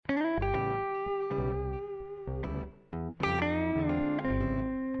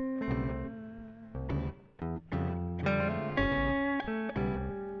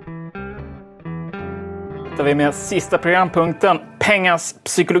fortsätter vi med sista programpunkten, Pengars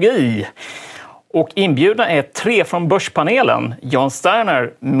psykologi. Och inbjudna är 3 från Börspanelen, Jan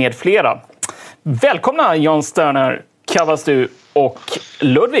Sterner med flera. Välkomna Jan Sterner, Kavastu och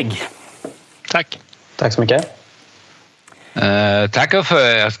Ludvig. Tack. Tack så mycket. Tack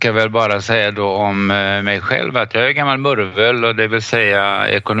för. Jag ska väl bara säga då om mig själv att jag är gammal murvel, och det vill säga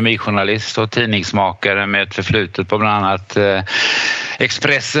ekonomijournalist och tidningsmakare med ett förflutet på bland annat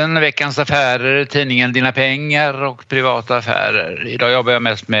Expressen, Veckans Affärer, tidningen Dina Pengar och privata affärer. Idag jobbar jag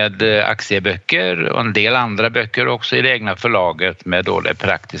mest med aktieböcker och en del andra böcker också i det egna förlaget med då det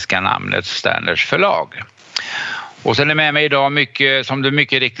praktiska namnet Sterners förlag. Och sen är med mig idag mycket, som du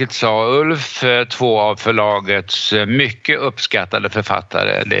mycket riktigt sa Ulf, 2 av förlagets mycket uppskattade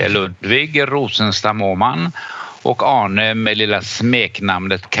författare. Det är Ludvig Rosenstam-Åhman och Arne med lilla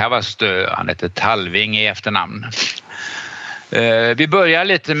smeknamnet Kavastö. Han heter Talving i efternamn. Vi börjar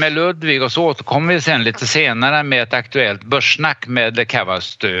lite med Ludvig och så återkommer vi sen lite senare med ett aktuellt börssnack med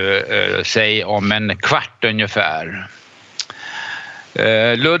Kavastö, säg om en kvart ungefär.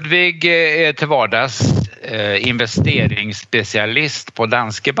 Ludvig är till vardags investeringsspecialist på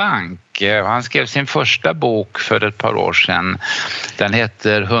Danske Bank. Han skrev sin första bok för ett par år sedan. Den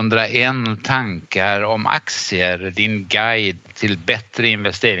heter 101 tankar om aktier, din guide till bättre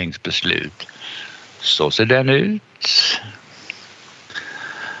investeringsbeslut. Så ser den ut.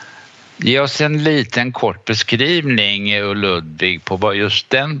 Ge oss en liten kort beskrivning, Ludvig, på vad just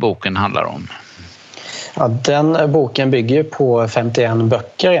den boken handlar om. Ja, den boken bygger på 51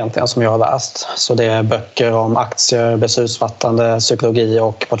 böcker egentligen som jag har läst. Så det är böcker om aktier, beslutsfattande, psykologi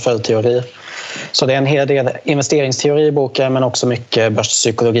och portföljteori. Så det är en hel del investeringsteori i boken men också mycket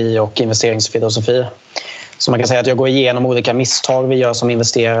börspsykologi och investeringsfilosofi. Så man kan säga att jag går igenom olika misstag vi gör som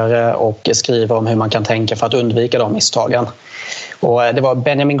investerare och skriver om hur man kan tänka för att undvika de misstagen. Och det var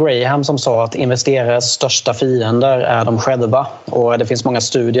Benjamin Graham som sa att investerares största fiender är de själva. Och det finns många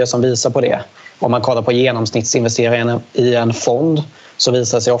studier som visar på det. Om man kollar på genomsnittsinvesteraren i en fond så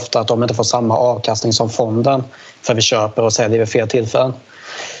visar det sig ofta att de inte får samma avkastning som fonden för vi köper och säljer vid fel tillfällen.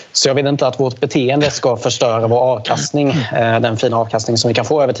 Så jag vill inte att vårt beteende ska förstöra vår avkastning, den fina avkastning som vi kan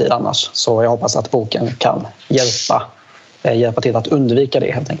få över tid annars. Så jag hoppas att boken kan hjälpa till att undvika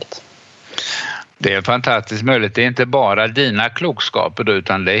det helt enkelt. Det är fantastiskt möjligt. Det är inte bara dina klokskaper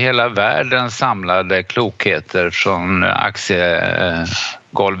utan det är hela världens samlade klokheter från aktiegolvet.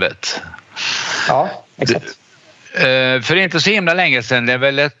 Ja, exakt. För inte så himla länge sedan, det är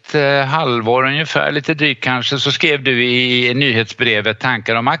väl ett halvår ungefär, lite drygt kanske, så skrev du i nyhetsbrevet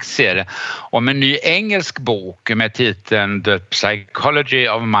Tankar om aktier om en ny engelsk bok med titeln The Psychology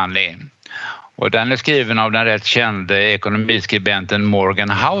of Money. Och den är skriven av den rätt kände ekonomiskribenten Morgan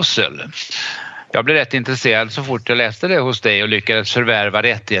Housel. Jag blev rätt intresserad så fort jag läste det hos dig och lyckades förvärva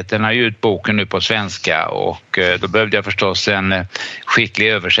rättigheterna ut boken nu på svenska, och då behövde jag förstås en skicklig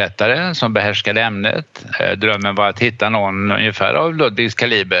översättare som behärskade ämnet. Drömmen var att hitta någon ungefär av Ludvigs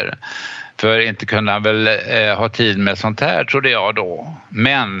kaliber. För inte kunde han väl ha tid med sånt här, trodde jag då.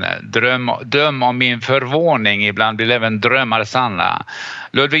 Men dröm om min förvåning, ibland blir även drömmar sanna.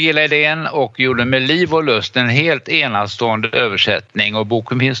 Ludvig gillade idén och gjorde med liv och lust en helt enastående översättning, och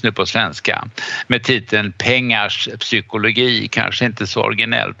boken finns nu på svenska med titeln Pengars psykologi. Kanske inte så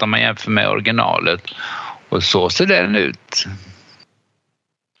originellt om man jämför med originalet. Och så ser den ut.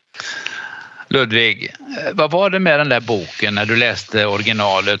 Ludvig, vad var det med den där boken när du läste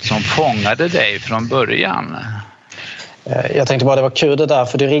originalet som fångade dig från början? Jag tänkte bara det var kul det där,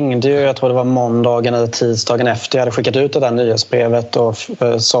 för det ringde ju, jag tror det var måndagen eller tisdagen efter jag hade skickat ut det där nyhetsbrevet och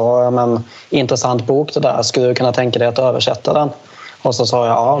sa, men intressant bok det där, skulle du kunna tänka dig att översätta den? Och så sa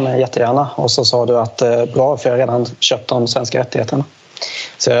jag ja, men jättegärna. Och så sa du att bra, för jag har redan köpt de svenska rättigheterna.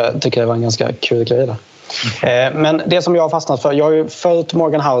 Så jag tycker det var en ganska kul grej där. Men det som jag har fastnat för, jag har ju följt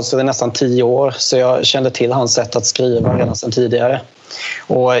Morgan Housel i nästan 10 år, så jag kände till hans sätt att skriva redan sedan tidigare.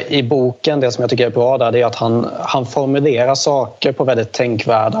 Och i boken, det som jag tycker är bra där, det är att han formulerar saker på väldigt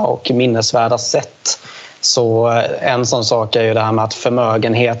tänkvärda och minnesvärda sätt. Så en sån sak är ju det här med att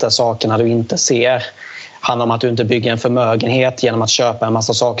förmögenhet är sakerna du inte ser. Handlar om att du inte bygger en förmögenhet genom att köpa en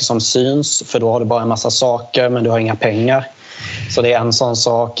massa saker som syns, för då har du bara en massa saker men du har inga pengar. Så det är en sån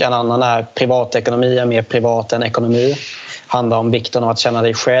sak. En annan är privatekonomi är mer privat än ekonomi. Handlar om vikten av att känna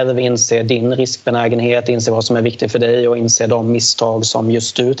dig själv, inse din riskbenägenhet, inse vad som är viktigt för dig och inse de misstag som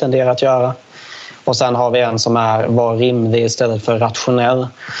just du tenderar att göra. Och sen har vi en som är var rimlig istället för rationell.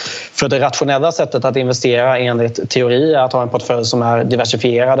 För det rationella sättet att investera enligt teori är att ha en portfölj som är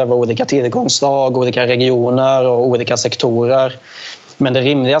diversifierad över olika tillgångsslag, olika regioner och olika sektorer. Men det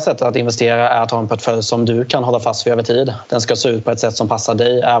rimliga sättet att investera är att ha en portfölj som du kan hålla fast vid över tid. Den ska se ut på ett sätt som passar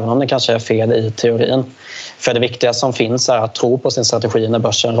dig, även om det kanske är fel i teorin. För det viktiga som finns är att tro på sin strategi när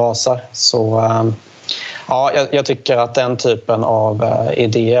börsen rasar. Så ja, jag tycker att den typen av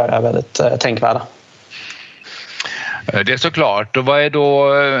idéer är väldigt tänkvärda. Det är såklart. Och vad är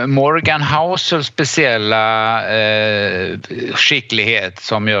då Morgan Housels speciella skicklighet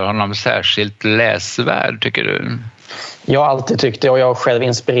som gör honom särskilt läsvärd, tycker du? Jag har alltid tyckt det, och jag har själv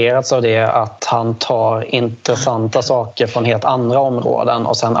inspirerats av det, att han tar intressanta saker från helt andra områden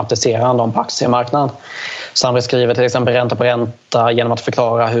och sen applicerar han dem på aktiemarknaden. Så han beskriver till exempel ränta på ränta genom att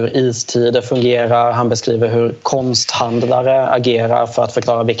förklara hur istider fungerar. Han beskriver hur konsthandlare agerar för att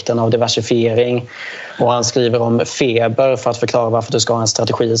förklara vikten av diversifiering. Och han skriver om feber för att förklara varför du ska ha en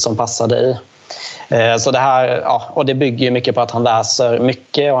strategi som passar dig. Så det här, ja, och det bygger mycket på att han läser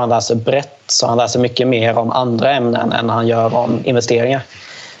mycket och han läser brett, så han läser mycket mer om andra ämnen än han gör om investeringar.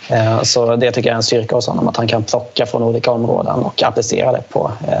 Så det tycker jag är en styrka hos honom, att han kan plocka från olika områden och applicera det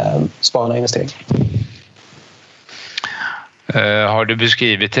på sparande och investeringar. Har du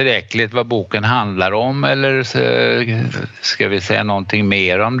beskrivit tillräckligt vad boken handlar om, eller ska vi säga någonting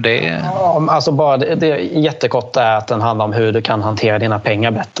mer om det? Ja, alltså bara det jättekort är att den handlar om hur du kan hantera dina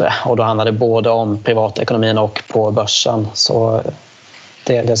pengar bättre, och då handlar det både om privatekonomin och på börsen. Så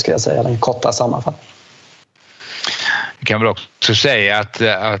det skulle jag säga, den korta sammanfattningen. Jag kan väl också säga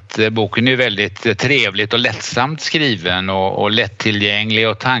att boken är väldigt trevligt och lättsamt skriven och lättillgänglig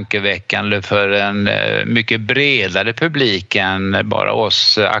och tankeväckande för en mycket bredare publik än bara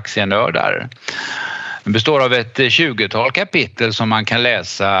oss aktienördar. Den består av ett 20-tal kapitel som man kan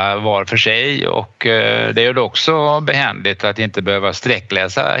läsa var för sig, och det är också behändigt att inte behöva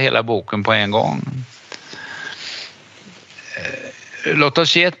sträckläsa hela boken på en gång. Låt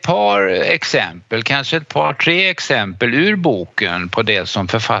oss ge ett par exempel, kanske ett par, tre exempel ur boken på det som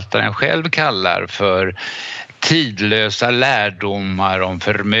författaren själv kallar för tidlösa lärdomar om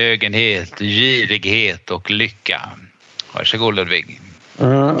förmögenhet, girighet och lycka. Varsågod, Ludvig.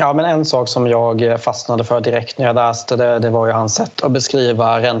 Ja, men en sak som jag fastnade för direkt när jag läste det var ju hans sätt att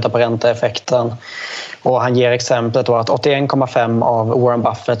beskriva ränta på ränta-effekten. Och han ger exemplet då att 81,5 av Warren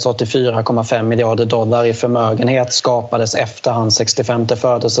Buffetts 84,5 miljarder dollar i förmögenhet skapades efter hans 65:e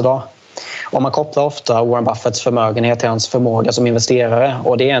födelsedag. Och man kopplar ofta Warren Buffetts förmögenhet till hans förmåga som investerare,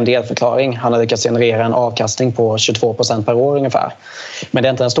 och det är en delförklaring. Han har lyckats generera en avkastning på 22% per år ungefär. Men det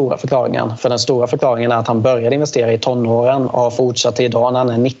är inte den stora förklaringen. För den stora förklaringen är att han började investera i tonåren och har fortsatt till idag när han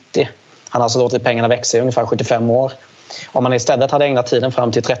är 90. Han har alltså låtit pengarna växa i ungefär 75 år. Om man istället hade ägnat tiden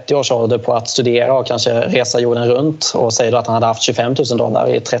fram till 30 års ålder på att studera och kanske resa jorden runt, och säger då att han hade haft 25 000 dollar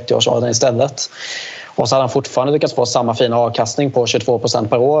i 30-årsåldern istället, och så hade han fortfarande lyckats få samma fina avkastning på 22%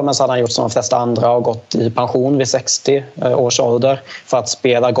 per år, men så hade han gjort som de flesta andra och gått i pension vid 60 års ålder för att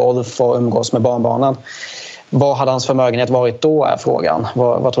spela golf och umgås med barnbarnen. Vad hade hans förmögenhet varit då, är frågan.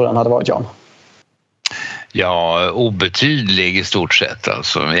 Vad tror du han hade varit, John? Ja, obetydlig i stort sett,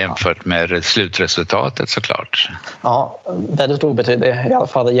 alltså jämfört med slutresultatet såklart. Ja, väldigt obetydlig i alla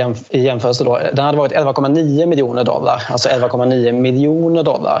fall i jämförelse då. Den hade varit 11,9 miljoner dollar, alltså 11,9 miljoner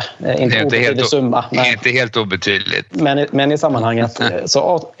dollar. Inte obetydlig summa. Inte helt obetydligt. Men i sammanhanget,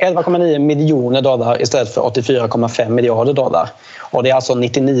 så 11,9 miljoner dollar istället för 84,5 miljarder dollar. Och det är alltså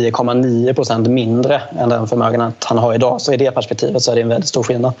 99,9% mindre än den förmögenhet han har idag. Så i det perspektivet så är det en väldigt stor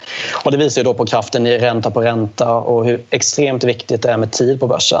skillnad. Och det visar ju då på kraften i ränta på ränta och hur extremt viktigt det är med tid på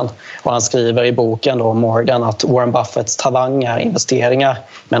börsen. Och han skriver i boken då, Morgan, att Warren Buffetts talang är investeringar,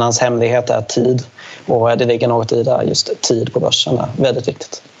 men hans hemlighet är tid. Och det ligger något i det, just tid på börsen är väldigt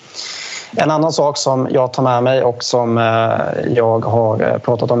viktigt. En annan sak som jag tar med mig och som jag har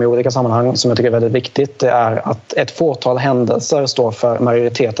pratat om i olika sammanhang som jag tycker är väldigt viktigt, det är att ett fåtal händelser står för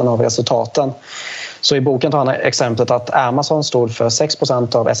majoriteten av resultaten. Så i boken tar han exemplet att Amazon stod för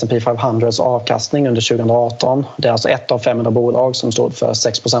 6% av S&P 500s avkastning under 2018. Det är alltså ett av 500 bolag som stod för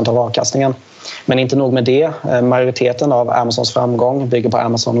 6% av avkastningen. Men inte nog med det, majoriteten av Amazons framgång bygger på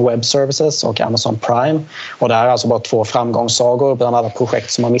Amazon Web Services och Amazon Prime. Och det här är alltså bara 2 framgångssagor bland alla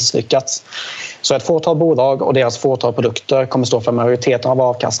projekt som har misslyckats. Så ett fåtal bolag och deras fåtal produkter kommer stå för majoriteten av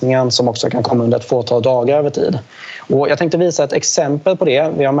avkastningen, som också kan komma under ett fåtal dagar över tid. Och jag tänkte visa ett exempel på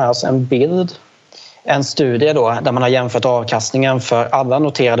det. Vi har med oss en bild. En studie då, där man har jämfört avkastningen för alla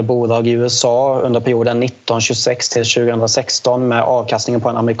noterade bolag i USA under perioden 1926 till 2016 med avkastningen på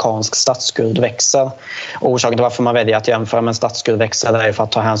en amerikansk statsskuldväxel. Och orsaken till varför man väljer att jämföra med en statsskuldväxel är för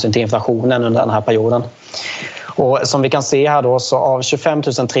att ta hänsyn till inflationen under den här perioden. Och som vi kan se här då, så av 25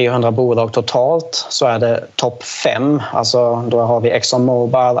 300 bolag totalt så är det topp 5. Alltså då har vi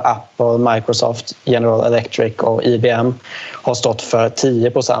ExxonMobil, Apple, Microsoft, General Electric och IBM har stått för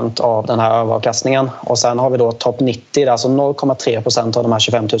 10% av den här överavkastningen. Och sen har vi då topp 90, alltså 0,3% av de här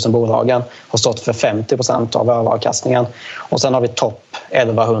 25 000 bolagen har stått för 50% av överavkastningen. Och sen har vi topp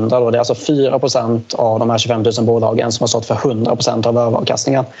 1100 då, det är alltså 4% av de här 25 000 bolagen som har stått för 100% av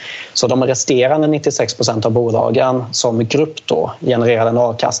överavkastningen. Så de resterande 96% av bolagen som grupp då genererar en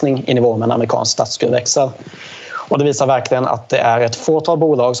avkastning i nivå med en amerikansk statsskuldväxel. Och det visar verkligen att det är ett fåtal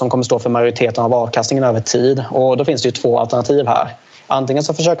bolag som kommer stå för majoriteten av avkastningen över tid. Och då finns det ju 2 alternativ här. Antingen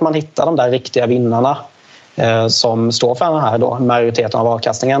så försöker man hitta de där riktiga vinnarna som står för den här då, majoriteten av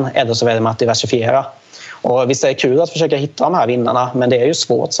avkastningen, eller så väljer man att diversifiera. Och visst är det kul att försöka hitta de här vinnarna, men det är ju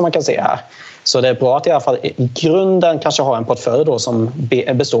svårt som man kan se här. Så det är bra att i alla fall i grunden kanske ha en portfölj då som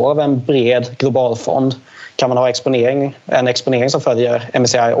består av en bred globalfond. Kan man ha en exponering som följer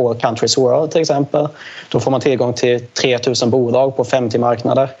MSCI All Countries World till exempel, då får man tillgång till 3000 bolag på 50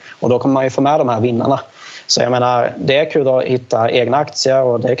 marknader och då kommer man ju få med de här vinnarna. Så jag menar, det är kul att hitta egna aktier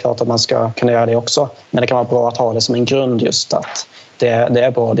och det är klart att man ska kunna göra det också. Men det kan vara bra att ha det som en grund, just att det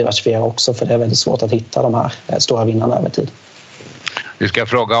är bra att diversifiera också, för det är väldigt svårt att hitta de här stora vinnarna över tid. Vi ska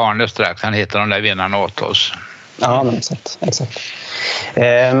fråga Arne strax, han hittar de där vinnarna åt oss. Ja, men exakt.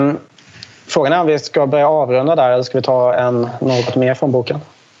 Frågan är om vi ska börja avrunda där eller ska vi ta något mer från boken?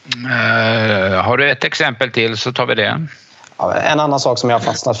 Har du ett exempel till så tar vi det. Ja, en annan sak som jag har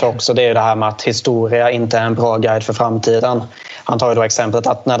fastnat för också, det är det här med att historia inte är en bra guide för framtiden. Han tar ju då exemplet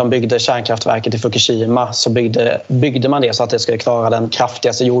att när de byggde kärnkraftverket i Fukushima så byggde man det så att det skulle klara den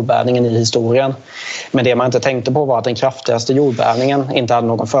kraftigaste jordbävningen i historien. Men det man inte tänkte på var att den kraftigaste jordbävningen inte hade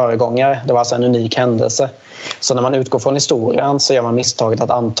någon föregångare. Det var alltså en unik händelse. Så när man utgår från historien så gör man misstaget att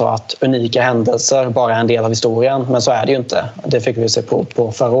anta att unika händelser bara är en del av historien. Men så är det ju inte. Det fick vi se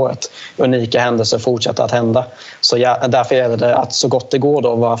på förra året. Unika händelser fortsätter att hända. Så därför gäller det att så gott det går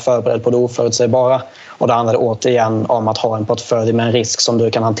då vara förberedd på det oförutsägbara. Och det handlar återigen om att ha en portfölj med en risk som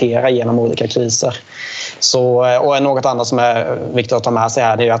du kan hantera genom olika kriser. Och något annat som är viktigt att ta med sig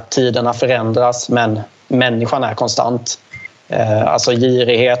här är att tiderna förändras, men människan är konstant. Alltså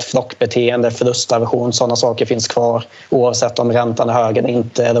girighet, flockbeteende, förlustaversion, sådana saker finns kvar oavsett om räntan är hög eller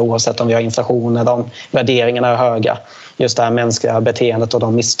inte, eller oavsett om vi har inflation eller om värderingarna är höga. Just det här mänskliga beteendet och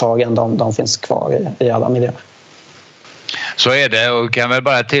de misstagen, de finns kvar i alla miljöer. Så är det, och kan väl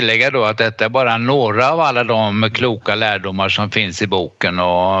bara tillägga då att detta är bara några av alla de kloka lärdomar som finns i boken,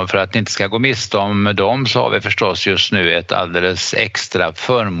 och för att ni inte ska gå miste om dem så har vi förstås just nu ett alldeles extra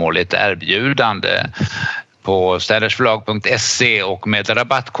förmånligt erbjudande på städersförlag.se och med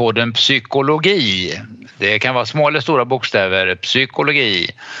rabattkoden psykologi. Det kan vara små eller stora bokstäver,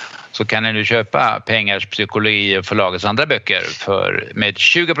 psykologi. Så kan ni nu köpa Pengars psykologi och förlagets andra böcker med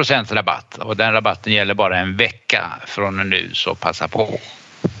 20% rabatt. Och den rabatten gäller bara en vecka från nu, så passa på.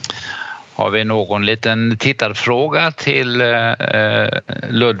 Har vi någon liten tittarfråga till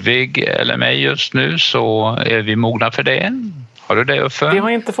Ludvig eller mig just nu så är vi mogna för det. Har du det, Uffe? Vi har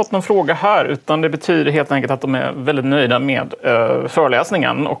inte fått någon fråga här, utan det betyder helt enkelt att de är väldigt nöjda med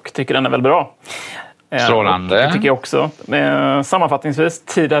föreläsningen och tycker den är väldigt bra. Strålande. Det tycker jag också. Sammanfattningsvis,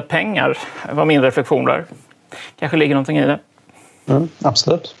 tid är pengar. Var min reflektion där. Kanske ligger någonting i det.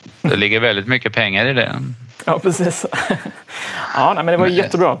 Absolut. Det ligger väldigt mycket pengar i det. Ja, precis. Ja, nej, men det var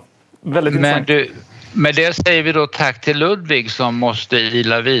jättebra. Väldigt intressant. Med det säger vi då tack till Ludvig som måste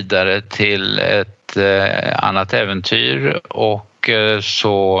ila vidare till ett annat äventyr, och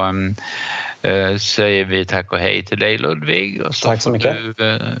så säger vi tack och hej till dig, Ludvig, och så tack så mycket. Får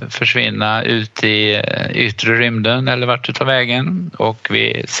du försvinna ut i yttre rymden eller vart du tar vägen, och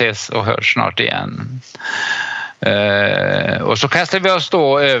vi ses och hörs snart igen. Och så kastar vi oss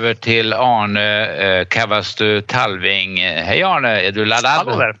då över till Arne Kavastu Talving. Hej Arne, är du laddad?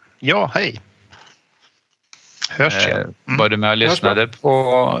 Hallå där. Ja, hej. Hörs jag? Var du med och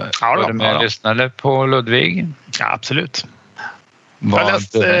lyssnade på Ludvig? Ja, absolut.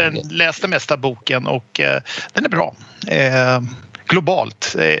 Jag läste mesta boken och den är bra.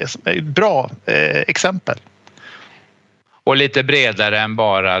 Globalt. Bra exempel. Och lite bredare än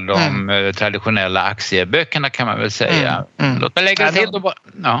bara de traditionella aktieböckerna kan man väl säga. Låt mig lägga till.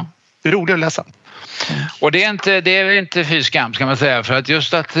 Ja. Det är roligt att läsa. Och det är inte fy skam, ska man säga, för att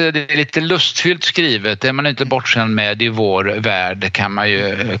just att det är lite lustfyllt skrivet, det är man inte bortskämd med i vår värld, kan man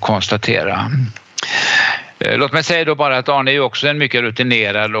ju konstatera. Låt mig säga då bara att Arne är ju också en mycket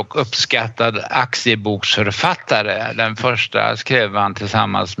rutinerad och uppskattad aktieboksförfattare. Den första skrev han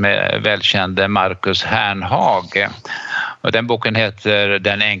tillsammans med välkände Marcus Hernhag. Och den boken heter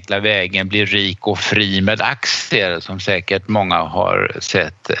Den enkla vägen blir rik och fri med aktier, som säkert många har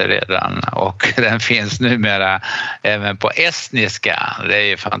sett redan. Och den finns numera även på estniska. Det är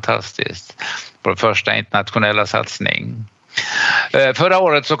ju fantastiskt. Vår första internationella satsning. Förra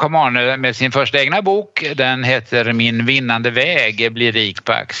året så kom Arne med sin första egna bok. Den heter Min vinnande väg blir rik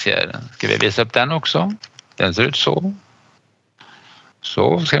på aktier. Ska vi visa upp den också? Den ser ut så.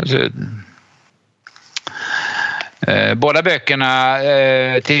 Så ska den se ut. Båda böckerna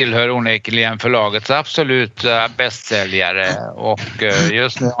tillhör onekligen förlagets absoluta bästsäljare, och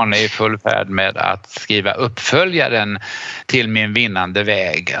just nu är ni i full färd med att skriva uppföljaren till Min vinnande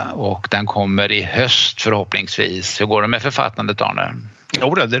väg, och den kommer i höst förhoppningsvis. Hur går det med författandet, Arne?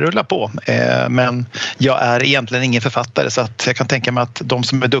 Jo, det rullar på, men jag är egentligen ingen författare, så att jag kan tänka mig att de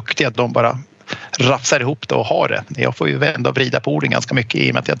som är duktiga, de bara rafsar ihop det och har det. Jag får ju vända och vrida på orden ganska mycket i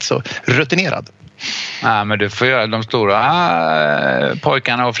och med att jag inte är så rutinerad. Ja, men du får göra de stora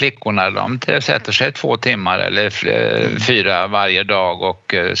pojkarna och flickorna. De sätter sig 2 timmar eller 4 varje dag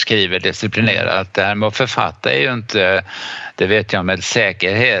och skriver disciplinerat. Det här med att författa är ju inte, det vet jag med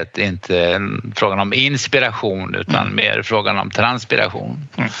säkerhet, inte frågan om inspiration utan mer frågan om transpiration.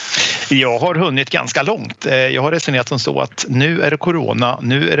 Jag har hunnit ganska långt. Jag har resonerat som så att nu är det corona,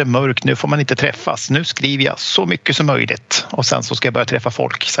 nu är det mörkt, nu får man inte träffas. Nu skriver jag så mycket som möjligt och sen så ska jag börja träffa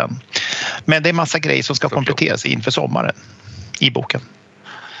folk sen. Men det är massa grejer som ska kompletteras inför sommaren i boken.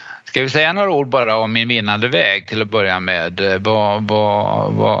 Ska vi säga några ord bara om Min vinnande väg till att börja med?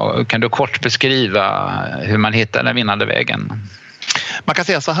 Kan du kort beskriva hur man hittar den vinnande vägen? Man kan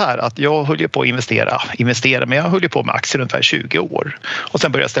säga så här att jag höll ju på att investera, men jag höll ju på med aktier ungefär 20 år. Och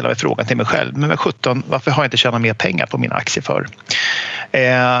sen började jag ställa mig frågan till mig själv, men 17, varför har jag inte tjänat mer pengar på mina aktier för?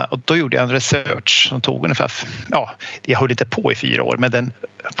 Och då gjorde jag en research som tog ungefär, jag höll inte på i 4 år, men den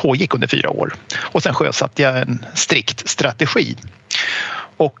pågick under 4 år. Och sen sjösatte jag en strikt strategi.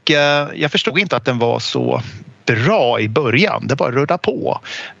 Och jag förstod inte att den var så bra i början, det bara rullade på.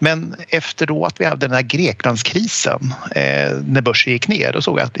 Men efter då att vi hade den här Greklandskrisen när börsen gick ner, då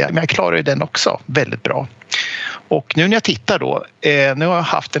såg jag att jag klarade den också väldigt bra. Och nu när jag tittar då, nu har jag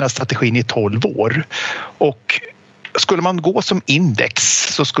haft den här strategin i 12 år, och skulle man gå som index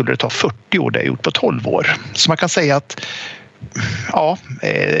så skulle det ta 40 år, det jag gjort på 12 år. Så man kan säga att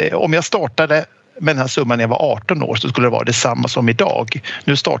om jag startade med den här summan när jag var 18 år så skulle det vara detsamma som idag.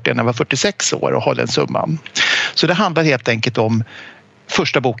 Nu startade jag när jag var 46 år och har den summan. Så det handlar helt enkelt om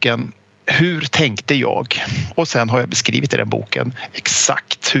första boken, hur tänkte jag? Och sen har jag beskrivit i den boken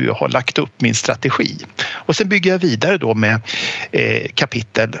exakt hur jag har lagt upp min strategi. Och sen bygger jag vidare då med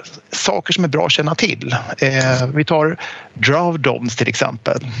kapitel, saker som är bra att känna till. Vi tar drawdowns till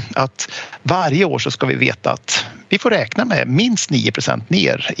exempel. Att varje år så ska vi veta att vi får räkna med minst 9%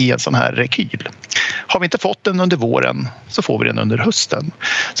 ner i en sån här rekyl. Har vi inte fått den under våren så får vi den under hösten.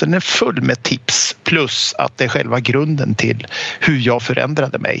 Så den är full med tips, plus att det är själva grunden till hur jag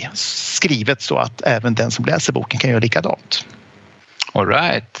förändrade mig. Skrivet så att även den som läser boken kan göra likadant. All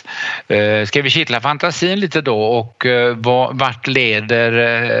right. Ska vi kittla fantasin lite då, och vart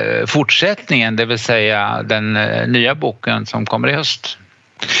leder fortsättningen, det vill säga den nya boken som kommer i höst?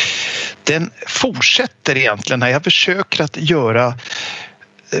 Den fortsätter egentligen när jag försöker att göra,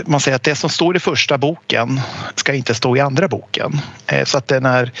 man säger att det som står i första boken ska inte stå i andra boken, så att den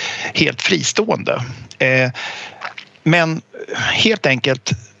är helt fristående. Men helt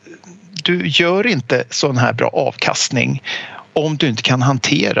enkelt, du gör inte sån här bra avkastning om du inte kan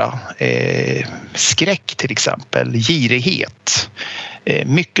hantera skräck till exempel, girighet,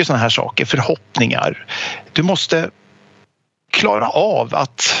 mycket såna här saker, förhoppningar. Du måste klara av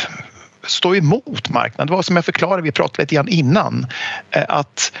att stå emot marknaden. Det var som jag förklarade, vi pratade lite grann innan,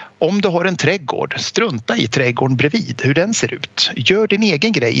 att om du har en trädgård, strunta i trädgården bredvid, hur den ser ut. Gör din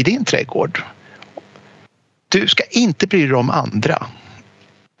egen grej i din trädgård. Du ska inte bry dig om andra.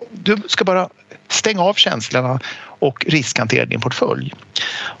 Du ska bara stänga av känslorna och riskhantera din portfölj.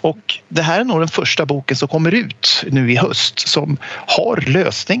 Och det här är nog den första boken som kommer ut nu i höst som har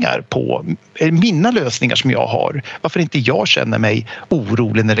lösningar på, mina lösningar som jag har. Varför inte jag känner mig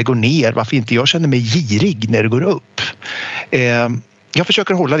orolig när det går ner, varför inte jag känner mig girig när det går upp. Jag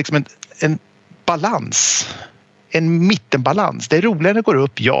försöker hålla liksom en balans, en mittenbalans. Det är roligare när det går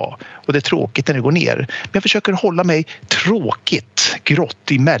upp, ja, och det är tråkigt när det går ner. Men jag försöker hålla mig tråkigt,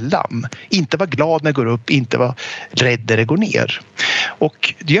 grått emellan. Inte vara glad när det går upp, inte vara rädd när det går ner.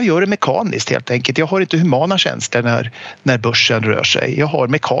 Och jag gör det mekaniskt helt enkelt. Jag har inte humana tjänster när börsen rör sig. Jag har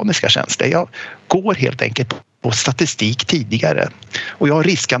mekaniska tjänster. Jag går helt enkelt på statistik tidigare. Och jag har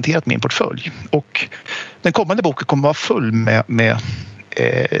riskhanterat min portfölj. Och den kommande boken kommer vara full med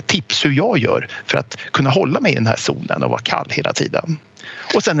tips hur jag gör för att kunna hålla mig i den här zonen och vara kall hela tiden.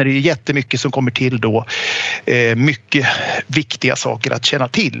 Och sen är det ju jättemycket som kommer till då. Mycket viktiga saker att känna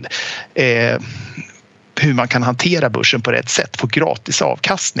till. Hur man kan hantera börsen på rätt sätt, få gratis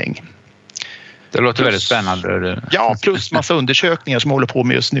avkastning. Det låter väldigt spännande. Ja, plus massa undersökningar som jag håller på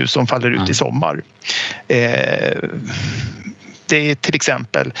med just nu som faller ut i sommar. Det är till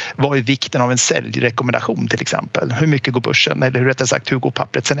exempel, vad är vikten av en säljrekommendation till exempel? Hur mycket går börsen eller rättare sagt hur går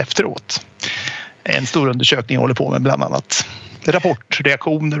pappret sen efteråt? En stor undersökning jag håller på med bland annat.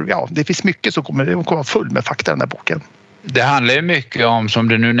 Rapportreaktioner, ja det finns mycket som kommer full med fakta i den här boken. Det handlar ju mycket om, som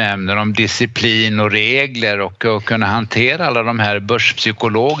du nu nämner, om disciplin och regler och att kunna hantera alla de här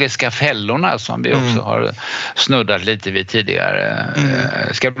börspsykologiska fällorna som vi också har snuddat lite vid tidigare.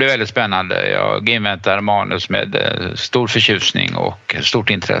 Det ska bli väldigt spännande. Jag inväntar manus med stor förtjusning och stort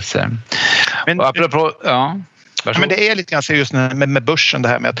intresse. Och apropå, men det är lite grann just med börsen det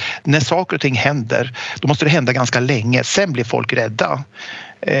här med att när saker och ting händer då måste det hända ganska länge, sen blir folk rädda.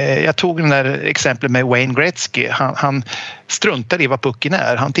 Jag tog den där exemplet med Wayne Gretzky. Han struntar i vad pucken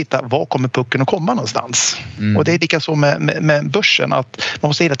är. Han tittar, var kommer pucken att komma någonstans? Och det är lika så med börsen att man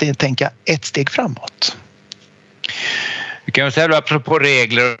måste hela tiden tänka ett steg framåt. Vi kan säga apropå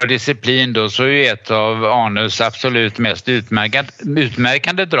regler och disciplin då, så är ju ett av Arnes absolut mest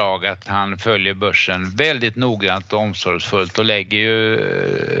utmärkande drag att han följer börsen väldigt noggrant och omsorgsfullt och lägger ju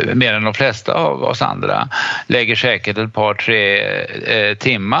mer än de flesta av oss andra lägger säkert ett par, 3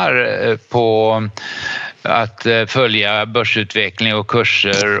 timmar på att följa börsutveckling och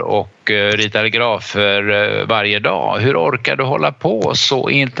kurser och rita grafer varje dag. Hur orkar du hålla på så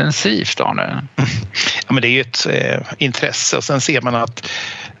intensivt, Arne? Ja, men det är ju ett intresse och sen ser man att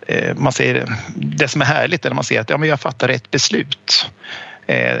man ser det som är härligt när man ser att jag fattar rätt beslut.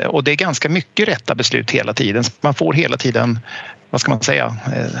 Och det är ganska mycket rätta beslut hela tiden. Man får hela tiden, vad ska man säga,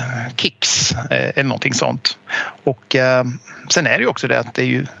 kicks eller någonting sånt. Och sen är det ju också det att det är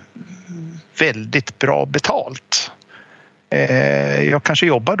ju väldigt bra betalt. Jag kanske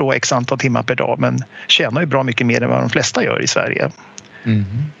jobbar då x antal timmar per dag men tjänar ju bra mycket mer än vad de flesta gör i Sverige.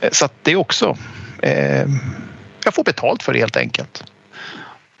 Så att det är också jag får betalt för det helt enkelt.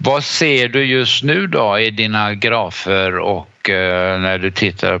 Vad ser du just nu då i dina grafer och när du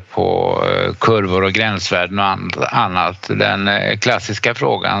tittar på kurvor och gränsvärden och annat? Den klassiska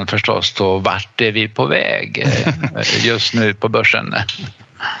frågan förstås då, vart är vi på väg just nu på börsen?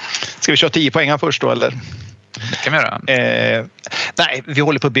 Ska vi köra 10 poäng först då eller? Det kan vi göra. Nej, vi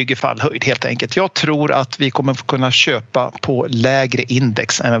håller på att bygga fallhöjd helt enkelt. Jag tror att vi kommer kunna köpa på lägre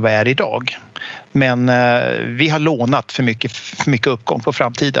index än vad vi är idag. Men vi har lånat för mycket uppgång på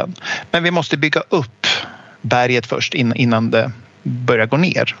framtiden. Men vi måste bygga upp berget först innan det börjar gå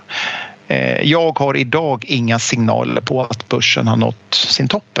ner. Jag har idag inga signaler på att börsen har nått sin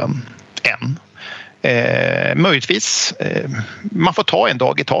toppen än. Möjligtvis man får ta en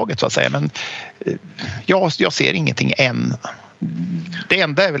dag i taget så att säga, men jag ser ingenting än. Det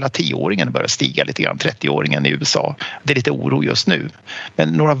enda är väl att 10-åringen börjar stiga lite grann, 30-åringen i USA. Det är lite oro just nu, men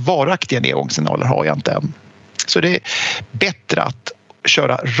några varaktiga nedgångssignaler har jag inte än. Så det är bättre att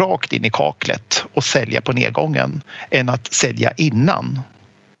köra rakt in i kaklet och sälja på nedgången än att sälja innan,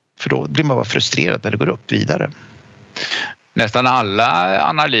 för då blir man bara frustrerad när det går upp vidare. Nästan alla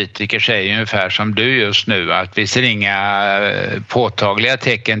analytiker säger ungefär som du just nu att vi ser inga påtagliga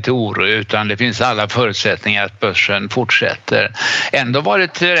tecken till oro utan det finns alla förutsättningar att börsen fortsätter. Ändå var det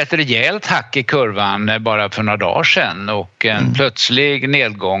ett rätt rejält hack i kurvan bara för några dagar sedan och en plötslig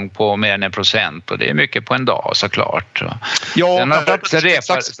nedgång på mer än 1% och det är mycket på en dag såklart. Ja,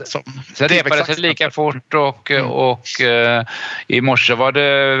 sen repade sig lika fort och i morse var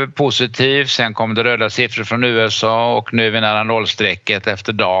det positivt, sen kom det röda siffror från USA och nu är vi nära nollstrecket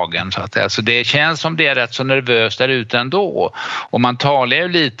efter dagen. Så att, alltså, det känns som det är rätt så nervöst där ute ändå. Och man talar ju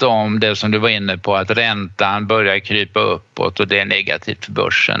lite om det som du var inne på, att räntan börjar krypa uppåt och det är negativt för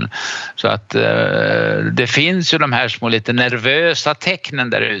börsen. Så att det finns ju de här små lite nervösa tecknen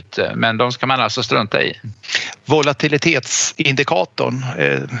där ute, men de ska man alltså strunta i. Volatilitetsindikatorn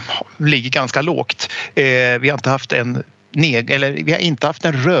ligger ganska lågt. Vi har inte haft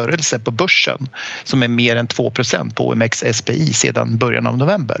en rörelse på börsen som är mer än 2% på OMX SPI sedan början av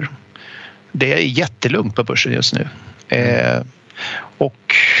november. Det är jättelugnt på börsen just nu.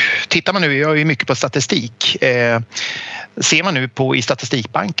 Och tittar man nu, jag är ju mycket på statistik. Ser man nu i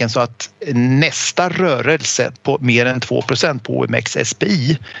statistikbanken så att nästa rörelse på mer än 2% på OMX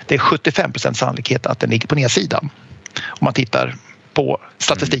SPI, det är 75% sannolikhet att den ligger på nedsidan. Om man tittar på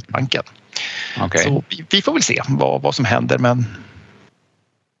statistikbanken. Okay. Så vi får väl se vad som händer, men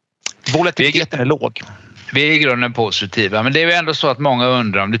volatiliteten är låg. Vi är i grunden positiva, men det är ju ändå så att många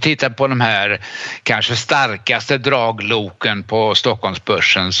undrar om du tittar på de här kanske starkaste dragloken på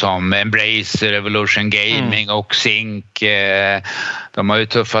Stockholmsbörsen som Embracer, Revolution Gaming och Zink. De har ju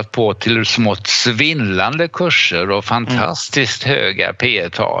tuffat på till smått svindlande kurser och fantastiskt höga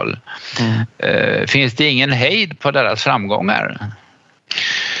P-tal. Finns det ingen hejd på deras framgångar?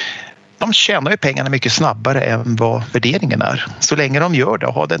 De tjänar ju pengarna mycket snabbare än vad värderingen är. Så länge de gör det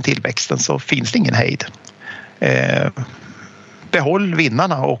och har den tillväxten så finns det ingen hejd. Behåll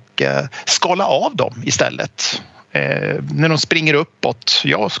vinnarna och skala av dem istället. När de springer uppåt,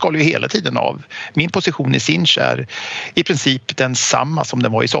 jag skalar ju hela tiden av. Min position i Sinch är i princip densamma som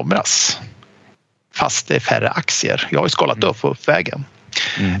den var i somras. Fast det är färre aktier. Jag har ju skalat upp vägen.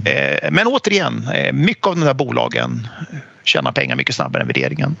 Men återigen, mycket av de här bolagen tjänar pengar mycket snabbare än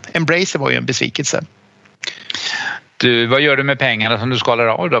värderingen. Embracer var ju en besvikelse. Du, vad gör du med pengarna som du skalar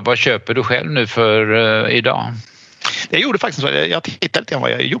av då? Vad köper du själv nu för idag? Jag gjorde faktiskt så. Jag tittade lite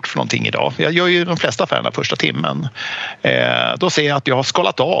vad jag har gjort för någonting idag. Jag gör ju de flesta affärerna första timmen. Då ser jag att jag har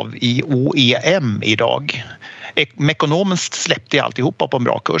skalat av i OEM idag. Mekonomiskt släppte jag alltihopa på en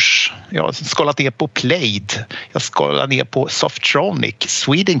bra kurs. Jag har skalat ner på Plaid. Jag skalat ner på Softronic,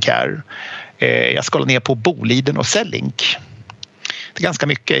 Swedencare. Jag skalar ner på Boliden och Cellink. Det är ganska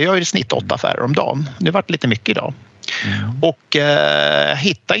mycket. Jag har i snitt 8 affärer om dagen. Det har varit lite mycket idag. Och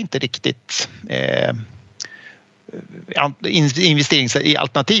hittar inte riktigt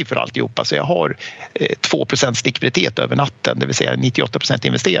investeringsalternativ för alltihopa. Så jag har 2% likviditet över natten, det vill säga 98%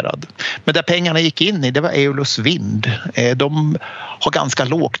 investerad. Men där pengarna gick in i, det var Eolus Vind. De har ganska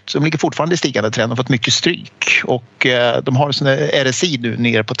lågt, de ligger fortfarande i stigande trend och har fått mycket stryk. Och de har sån RSI nu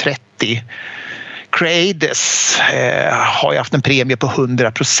nere på 30. Creades har ju haft en premie på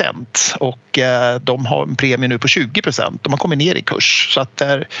 100% och de har en premie nu på 20%. De har kommit ner i kurs, så att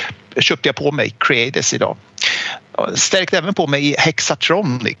där köpte jag på mig Creades idag. Stärkte även på mig i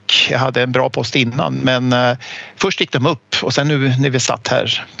Hexatronic. Jag hade en bra post innan, men först gick de upp och sen nu när vi satt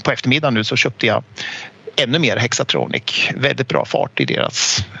här på eftermiddagen nu så köpte jag ännu mer Hexatronic. Väldigt bra fart i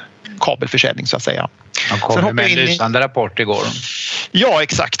deras kabelförsäljning så att säga. Man kom med en lysande rapport igår. Ja,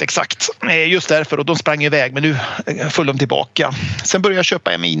 exakt. Just därför, och de sprang iväg, men nu föll de tillbaka. Sen började jag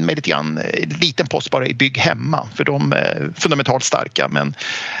köpa in med lite grann, en liten post bara i Bygg Hemma, för de är fundamentalt starka, men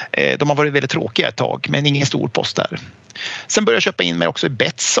de har varit väldigt tråkiga ett tag, men ingen stor post där. Sen började jag köpa in mig också i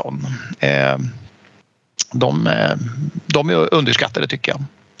Betsson. De är underskattade tycker jag.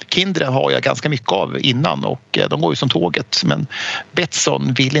 Kindred har jag ganska mycket av innan och de går ju som tåget, men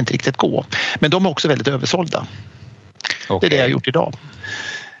Betsson vill inte riktigt gå. Men de är också väldigt översålda. Okay. Det är det jag har gjort idag.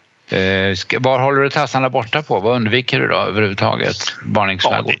 Var håller du tassarna borta på? Vad undviker du då överhuvudtaget?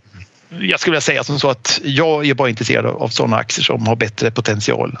 Varningsflaggor? Jag skulle vilja säga som så att jag är bara intresserad av sådana aktier som har bättre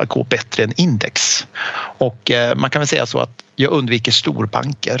potential att gå bättre än index. Och man kan väl säga så att jag undviker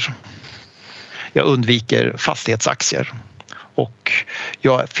storbanker. Jag undviker fastighetsaktier. Och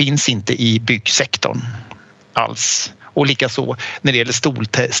jag finns inte i byggsektorn alls. Och likaså när det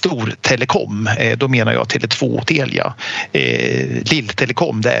gäller stor telekom, då menar jag Tele2 och Telia.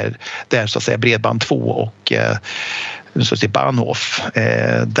 Lilltelekom, där så att säga Bredband 2 och så att säga Bahnhof,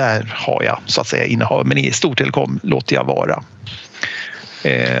 där har jag så att säga innehav. Men i stortelekom låter jag vara.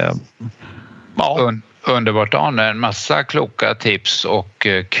 Ja. Underbart, Arne. En massa kloka tips och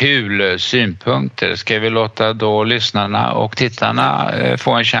kul synpunkter. Ska vi låta då lyssnarna och tittarna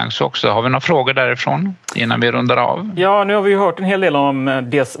få en chans också? Har vi några frågor därifrån innan vi rundar av? Ja, nu har vi ju hört en hel del om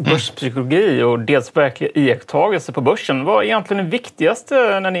dels börspsykologi och dels verkliga iakttagelser på börsen. Vad är egentligen det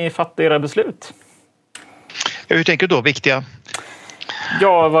viktigaste när ni fattar era beslut? Hur tänker du då? Viktiga?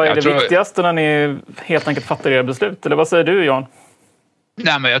 Ja, vad är det viktigaste när ni helt enkelt fattar era beslut? Eller vad säger du, Jan?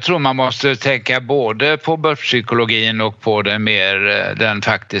 Nej, men jag tror man måste tänka både på börspsykologin och på den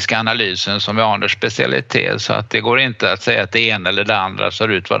faktiska analysen som är Arnes specialitet. Så att det går inte att säga att det ena eller det andra ser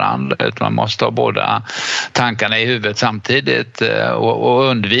ut varandra, utan man måste ha båda tankarna i huvudet samtidigt och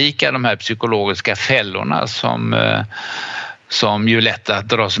undvika de här psykologiska fällorna som ju lätt att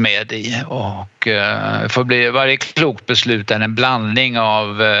dras med i, och får bli varje klokt beslut en blandning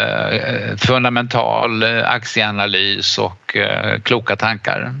av fundamental aktieanalys och kloka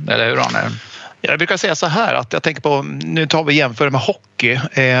tankar. Eller hur, Arne? Jag brukar säga så här att jag tänker på, nu tar vi jämför med hockey.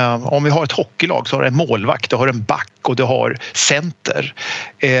 Om vi har ett hockeylag så har det en målvakt, du har en back och du har center.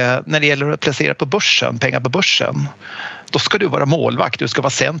 När det gäller att placera på börsen, pengar på börsen, då ska du vara målvakt, du ska vara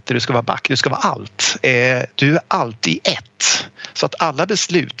center, du ska vara back, du ska vara allt. Du är alltid ett. Så att alla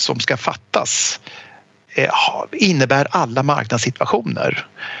beslut som ska fattas innebär alla marknadssituationer.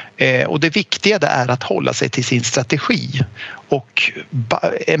 Och det viktiga är att hålla sig till sin strategi och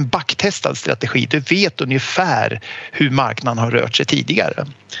en backtestad strategi. Du vet ungefär hur marknaden har rört sig tidigare.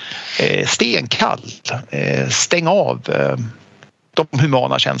 Stenkall, stäng av de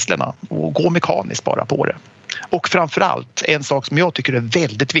humana känslorna och gå mekaniskt bara på det. Och framförallt en sak som jag tycker är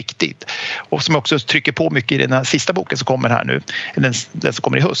väldigt viktigt och som jag också trycker på mycket i den här sista boken som kommer här nu, den som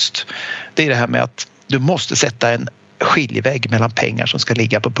kommer i höst, det är det här med att du måste sätta en skiljevägg mellan pengar som ska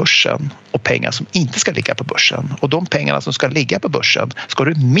ligga på börsen och pengar som inte ska ligga på börsen. Och de pengarna som ska ligga på börsen ska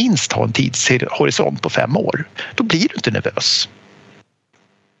du minst ha en tidshorisont på 5 år. Då blir du inte nervös.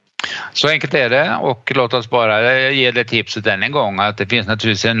 Så enkelt är det, och låt oss bara ge det tipset än en gång att det finns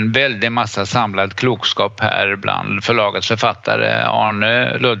naturligtvis en väldig massa samlad klokskap här bland förlagets författare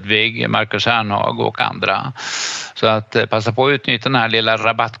Arne Ludvig, Marcus Hernhag och andra. Så att passa på att utnyttja den här lilla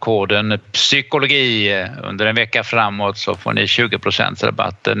rabattkoden psykologi under en vecka framåt, så får ni 20%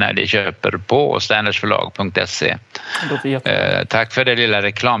 rabatt när ni köper på sternersförlag.se. Tack för det lilla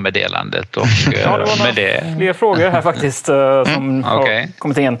reklammeddelandet. Och ja, det var med det. Fler frågor här faktiskt som har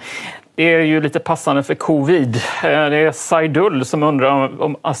kommit in. Det är ju lite passande för covid. Det är Saidul som undrar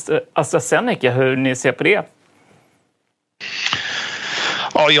om AstraZeneca, hur ni ser på det.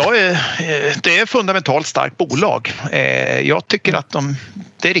 Ja, det är ett fundamentalt starkt bolag. Jag tycker att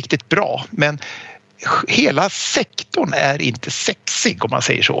det är riktigt bra, men hela sektorn är inte sexig om man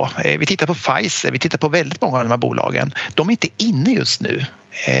säger så. Vi tittar på Pfizer, vi tittar på väldigt många av de här bolagen. De är inte inne just nu.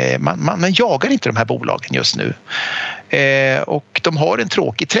 Man jagar inte de här bolagen just nu. Och de har en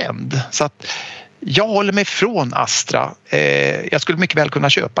tråkig trend. Så att jag håller mig från Astra. Jag skulle mycket väl kunna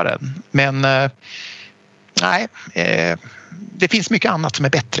köpa den. Men nej, det finns mycket annat som är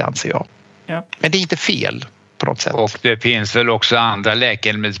bättre, anser jag. Ja. Men det är inte fel på något sätt. Och det finns väl också andra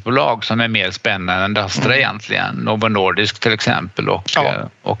läkemedelsbolag som är mer spännande än Astra egentligen. Novo Nordisk till exempel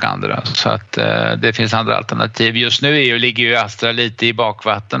och andra. Så att det finns andra alternativ. Just nu ligger ju Astra lite i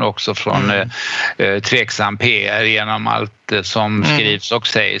bakvatten också från tveksam PR genom allt som skrivs och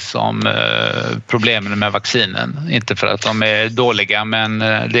sägs om problemen med vaccinen. Inte för att de är dåliga, men det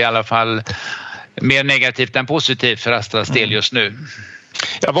är i alla fall mer negativt än positivt för Astras del just nu.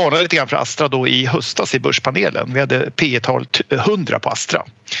 Jag varnade lite grann för Astra då i höstas i börspanelen. Vi hade P-tal 100 på Astra.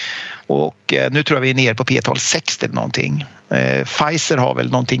 Och nu tror jag vi är nere på P-tal 60 eller någonting. Pfizer har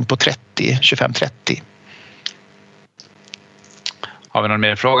väl någonting på 25-30. Har vi någon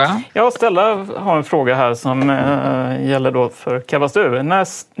mer fråga? Ja, Stella har en fråga här som gäller då för Cavastu.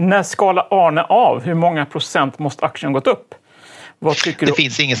 När skalar Arne av? Hur många procent måste aktien gått upp? Vad tycker du?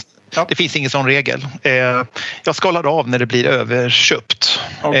 Det finns ingen sån regel. Jag skalar av när det blir överköpt.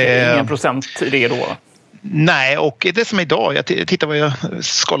 Okej, ingen procent i det då? Nej, och det som idag, jag tittar vad jag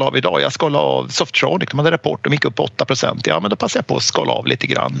skalar av idag. Jag skalar av Softronic, de hade rapport, de gick upp 8%. Ja, men då passar jag på att skala av lite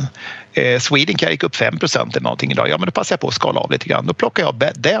grann. Swedencare gick upp 5% eller någonting idag. Ja, men då passar jag på att skala av lite grann. Då plockar jag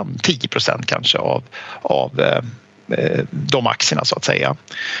den 10% kanske av de aktierna så att säga.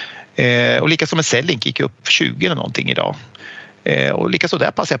 Och likaså med Sellink gick upp 20 eller någonting idag. Och likaså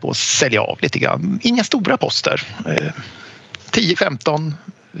där passar jag på att sälja av lite grann. Inga stora poster. 10-15.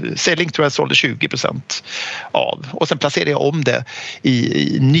 Sellink tror jag sålde 20% av. Och sen placerar jag om det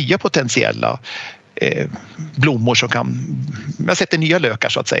i nya potentiella blommor som kan... Jag sätter nya lökar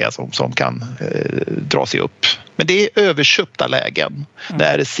så att säga som kan dra sig upp. Men det är överköpta lägen.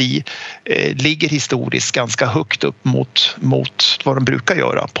 Där RSI ligger historiskt ganska högt upp mot vad de brukar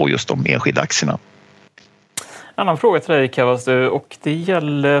göra på just de enskilda aktierna. Annan fråga till dig, Cavastu, och det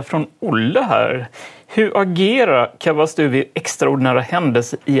gäller från Olle här. Hur agerar Cavastu vid extraordinära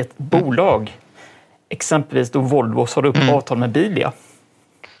händelser i ett bolag? Exempelvis då Volvo sa upp avtal med Bilia.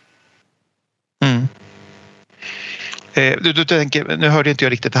 Du tänker, nu hörde inte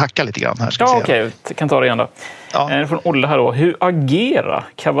jag riktigt hacka lite grann här. Ja, okej. Jag kan ta det igen då. Ja. Från Olle här då. Hur agerar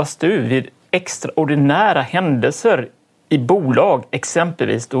Cavastu vid extraordinära händelser i bolag?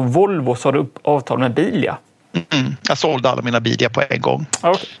 Exempelvis då Volvo sa upp avtal med Bilia. Jag sålde alla mina Bilia på en gång.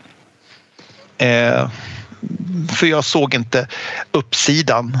 Okay. För jag såg inte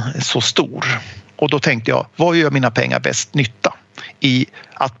uppsidan så stor. Och då tänkte jag, vad gör mina pengar bäst nytta? I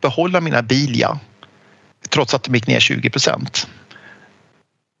att behålla mina Bilia trots att de gick ner 20%.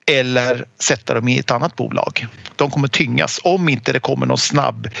 Eller sätta dem i ett annat bolag. De kommer tyngas om inte det kommer någon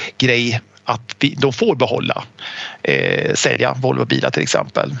snabb grej att de får behålla. Sälja Volvo-bilar till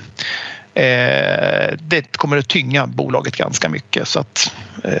exempel. Det kommer att tynga bolaget ganska mycket, så att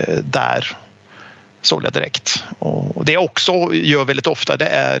där sålde jag direkt. Och det jag också gör väldigt ofta,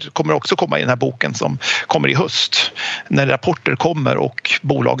 kommer också komma i den här boken som kommer i höst. När rapporter kommer och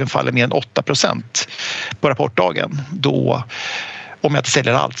bolagen faller mer än 8% på rapportdagen, då, om jag inte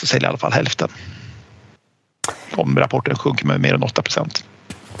säljer allt, så säljer jag i alla fall hälften. Om rapporten sjunker med mer än 8%.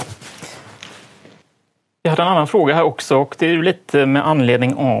 Jag hade en annan fråga här också, och det är ju lite med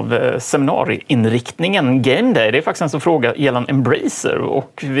anledning av seminarieinriktningen Game Day. Det är faktiskt en sån fråga gällande Embracer,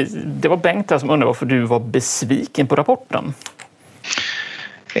 och det var Bengt där som undrade varför du var besviken på rapporten.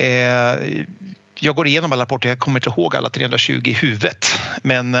 Jag går igenom alla rapporter, jag kommer inte ihåg alla 320 i huvudet,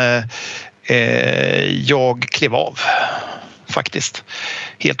 men jag klev av faktiskt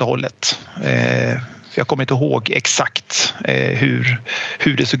helt och hållet. Jag kommer inte ihåg exakt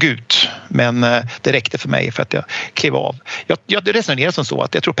hur det såg ut, men det räckte för mig för att jag klev av. Jag resonerar som så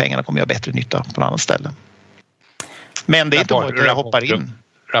att jag tror pengarna kommer göra bättre nytta på något annat ställe. Men det är inte omöjligt att jag hoppar in.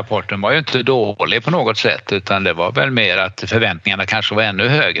 Rapporten var ju inte dålig på något sätt, utan det var väl mer att förväntningarna kanske var ännu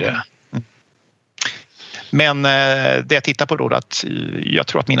högre. Men det jag tittar på då är att jag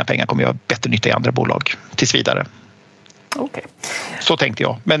tror att mina pengar kommer göra bättre nytta i andra bolag tills vidare. Okay. Så tänkte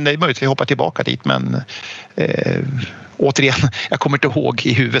jag. Men det är möjligt att jag hoppar tillbaka dit. Men återigen, jag kommer inte ihåg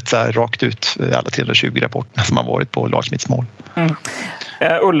i huvudet så här, rakt ut alla 320 rapporterna som har varit på Lars Smiths mål.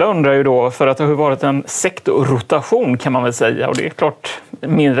 Ulla undrar ju då, för att det har varit en sektorrotation kan man väl säga. Och det är klart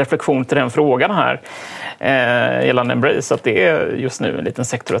min reflektion till den frågan här gällande Embrace, att det är just nu en liten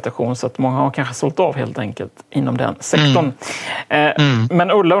sektorrotation, så att många har kanske sålt av helt enkelt inom den sektorn.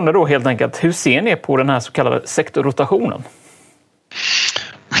 Men Ulla undrar då helt enkelt, hur ser ni på den här så kallade sektorrotationen?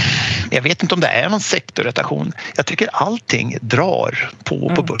 Jag vet inte om det är någon sektorrotation. Jag tycker allting drar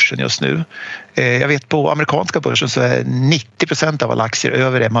på börsen just nu. Jag vet på amerikanska börsen så är 90% av alla aktier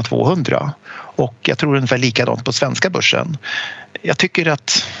över MA200, och jag tror ungefär likadant på svenska börsen. Jag tycker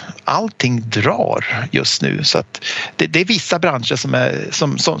att allting drar just nu, så att det är vissa branscher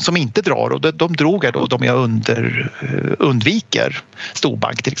som inte drar, och de drog jag då, de jag undviker,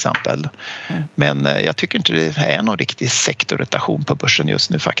 storbank till exempel. Men jag tycker inte det är någon riktig sektorrotation på börsen just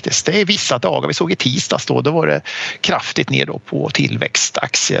nu faktiskt. Det är vissa dagar, vi såg i tisdags då var det kraftigt ner då på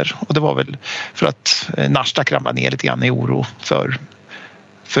tillväxtaktier, och det var väl för att Nasdaq ramlade ner lite grann i oro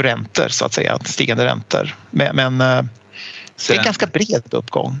för räntor, så att säga, stigande räntor. Men det är en ganska bred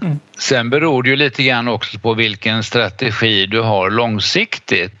uppgång. Sen beror det ju lite grann också på vilken strategi du har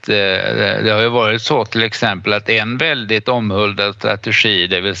långsiktigt. Det har ju varit så till exempel att en väldigt omhuldad strategi,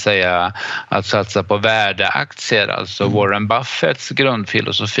 det vill säga att satsa på värdeaktier, alltså Warren Buffetts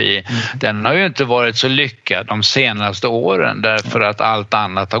grundfilosofi, den har ju inte varit så lyckad de senaste åren, därför att allt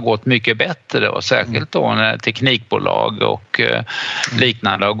annat har gått mycket bättre, och särskilt då när teknikbolag och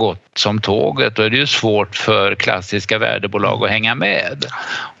liknande har gått som tåget, då är det ju svårt för klassiska värdebolag att hänga med.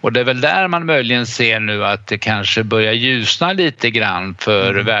 Och det är väl där man möjligen ser nu att det kanske börjar ljusna lite grann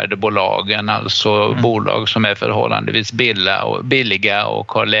för värdebolagen, alltså bolag som är förhållandevis billiga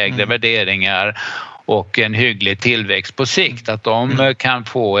och har lägre värderingar och en hygglig tillväxt på sikt, att de kan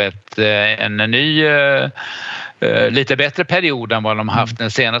få en ny lite bättre period än vad de haft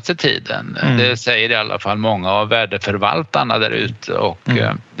den senaste tiden. Det säger i alla fall många av värdeförvaltarna där ute, och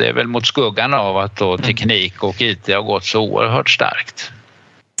det är väl mot skuggan av att då teknik och IT har gått så oerhört starkt.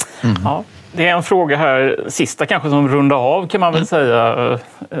 Ja, det är en fråga här, sista kanske som rundar av kan man väl säga,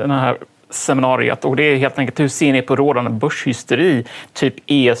 den här seminariet, och det är helt enkelt, hur ser ni på rådande börshysteri, typ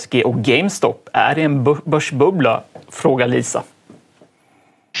ESG och GameStop? Är det en börsbubbla? Frågar Lisa.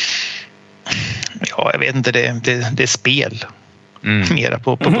 Ja, jag vet inte, det är spel mera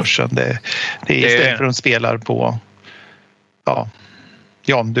på börsen. Det är istället för att de spelar på...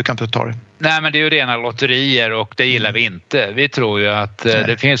 Ja, du kan ta det. Nej, men det är ju rena lotterier, och det gillar vi inte. Vi tror ju att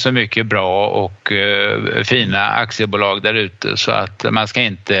det finns så mycket bra och fina aktiebolag där ute, så att man ska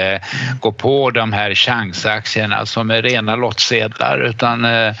inte gå på de här chansaktierna som är rena lottsedlar, utan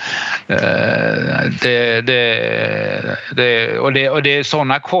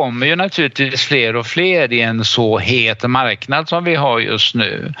sådana kommer ju naturligtvis fler och fler i en så het marknad som vi har just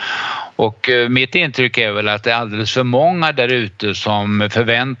nu. Och mitt intryck är väl att det är alldeles för många där ute som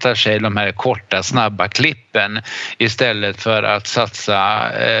förväntar sig de här korta, snabba klippen istället för att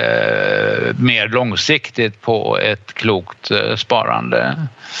satsa mer långsiktigt på ett klokt sparande.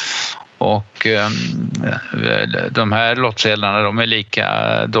 Och de här lottsedlarna, de är lika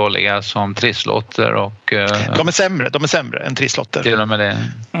dåliga som trisslotter, och de är sämre än trisslotter. Till och med det.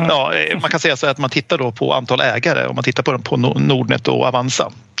 Ja, man kan säga så att man tittar då på antal ägare, om man tittar på Nordnet och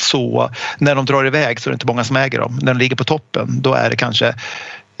Avanza, så när de drar iväg så är det inte många som äger dem. När de ligger på toppen, då är det kanske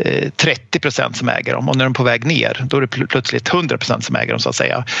 30% som äger dem, och när de är på väg ner då är det plötsligt 100% som äger dem, så att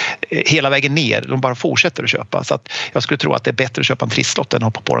säga. Hela vägen ner, de bara fortsätter att köpa, så att jag skulle tro att det är bättre att köpa en trisslott än att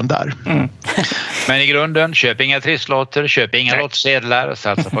hoppa på den där. Men i grunden, köp inga trisslotter, köp inga lottsedlar,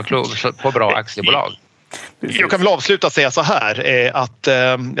 satsa på bra aktiebolag. Jag kan väl avsluta och säga så här, att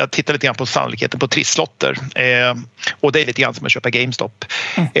jag tittar lite grann på sannolikheten på trisslotter, och det är lite grann som att köpa GameStop.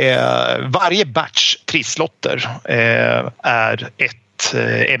 Varje batch trisslotter är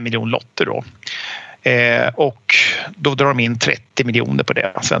 1 miljon lotter då. Och då drar de in 30 miljoner på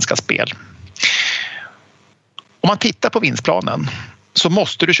det, Svenska Spel. Om man tittar på vinstplanen så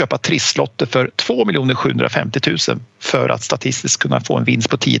måste du köpa trisslotter för 2 750 000 för att statistiskt kunna få en vinst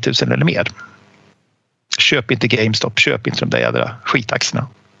på 10 000 eller mer. Köp inte GameStop, köp inte de där jädra skitaxierna.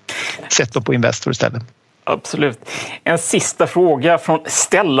 Sätt dem på Investor istället. Absolut. En sista fråga från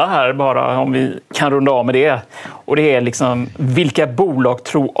Stella här bara, om vi kan runda av med det. Och det är liksom, vilka bolag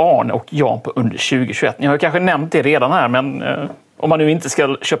tror Arne och Jan på under 2021? Ni har kanske nämnt det redan här, men om man nu inte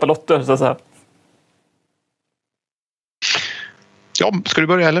ska köpa lotter så att säga. Ja, ska du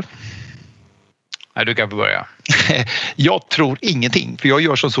börja eller? Nej, du kan få börja. Jag tror ingenting, för jag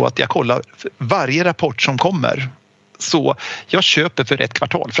gör så att jag kollar varje rapport som kommer. Så jag köper för ett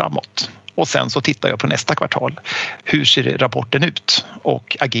kvartal framåt och sen så tittar jag på nästa kvartal. Hur ser rapporten ut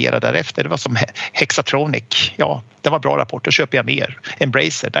och agerar därefter. Det var som Hexatronic. Ja, det var bra rapport, då köper jag mer.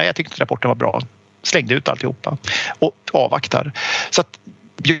 Embracer, där jag tyckte rapporten var bra. Slängde ut alltihopa och avvaktar. Så att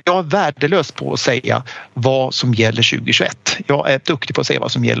jag är värdelös på att säga vad som gäller 2021. Jag är duktig på att säga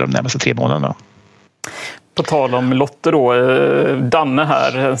vad som gäller de närmaste 3 månaderna. På tal om lotter då, Danne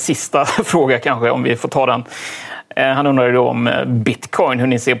här, en sista fråga kanske, om vi får ta den. Han undrar ju då om Bitcoin, hur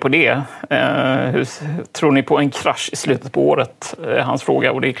ni ser på det. Hur tror ni på en krasch i slutet på året? Hans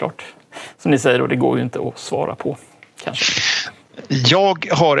fråga, och det är klart, som ni säger då, det går ju inte att svara på kanske. Jag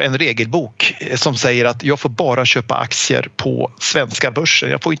har en regelbok som säger att jag får bara köpa aktier på svenska börser.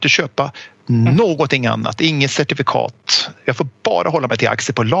 Jag får inte köpa någonting annat, inget certifikat. Jag får bara hålla mig till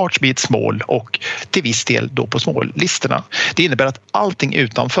aktier på large, mid, small och till viss del då på small-listorna. Det innebär att allting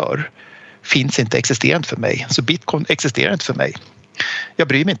utanför finns inte existerande för mig. Så Bitcoin existerar inte för mig. Jag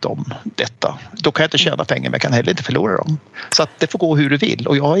bryr mig inte om detta. Då kan jag inte tjäna pengar, men jag kan heller inte förlora dem. Så att det får gå hur du vill,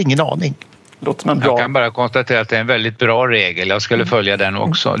 och jag har ingen aning. Jag kan bara konstatera att det är en väldigt bra regel. Jag skulle följa den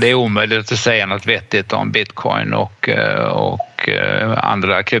också. Det är omöjligt att säga något vettigt om Bitcoin och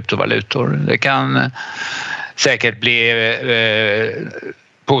andra kryptovalutor. Det kan säkert bli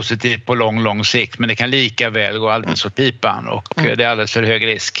positivt på lång sikt, men det kan lika väl gå alldeles åt pipan, och det är alldeles för hög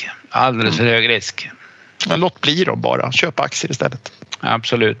risk. Alldeles för hög risk. Låt bli dem bara. Köp aktier istället.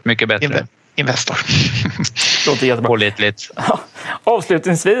 Absolut, mycket bättre. Investor. Låter jättebra. Pålitligt.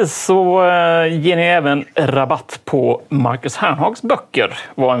 Avslutningsvis så ger ni även rabatt på Marcus Hernhags böcker,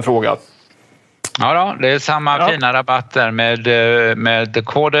 var en fråga. Ja då, det är samma fina rabatter med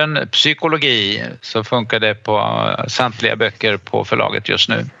koden psykologi, så funkar det på samtliga böcker på förlaget just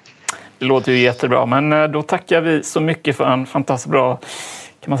nu. Det låter ju jättebra, men då tackar vi så mycket för en fantastiskt bra,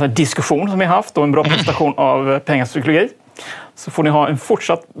 kan man säga, diskussion som vi har haft och en bra presentation av pengapsykologi. Så får ni ha en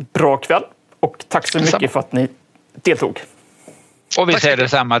fortsatt bra kväll, och tack så mycket för att ni deltog. Och vi säger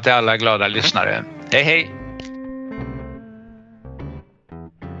detsamma till alla glada lyssnare. Hej hej!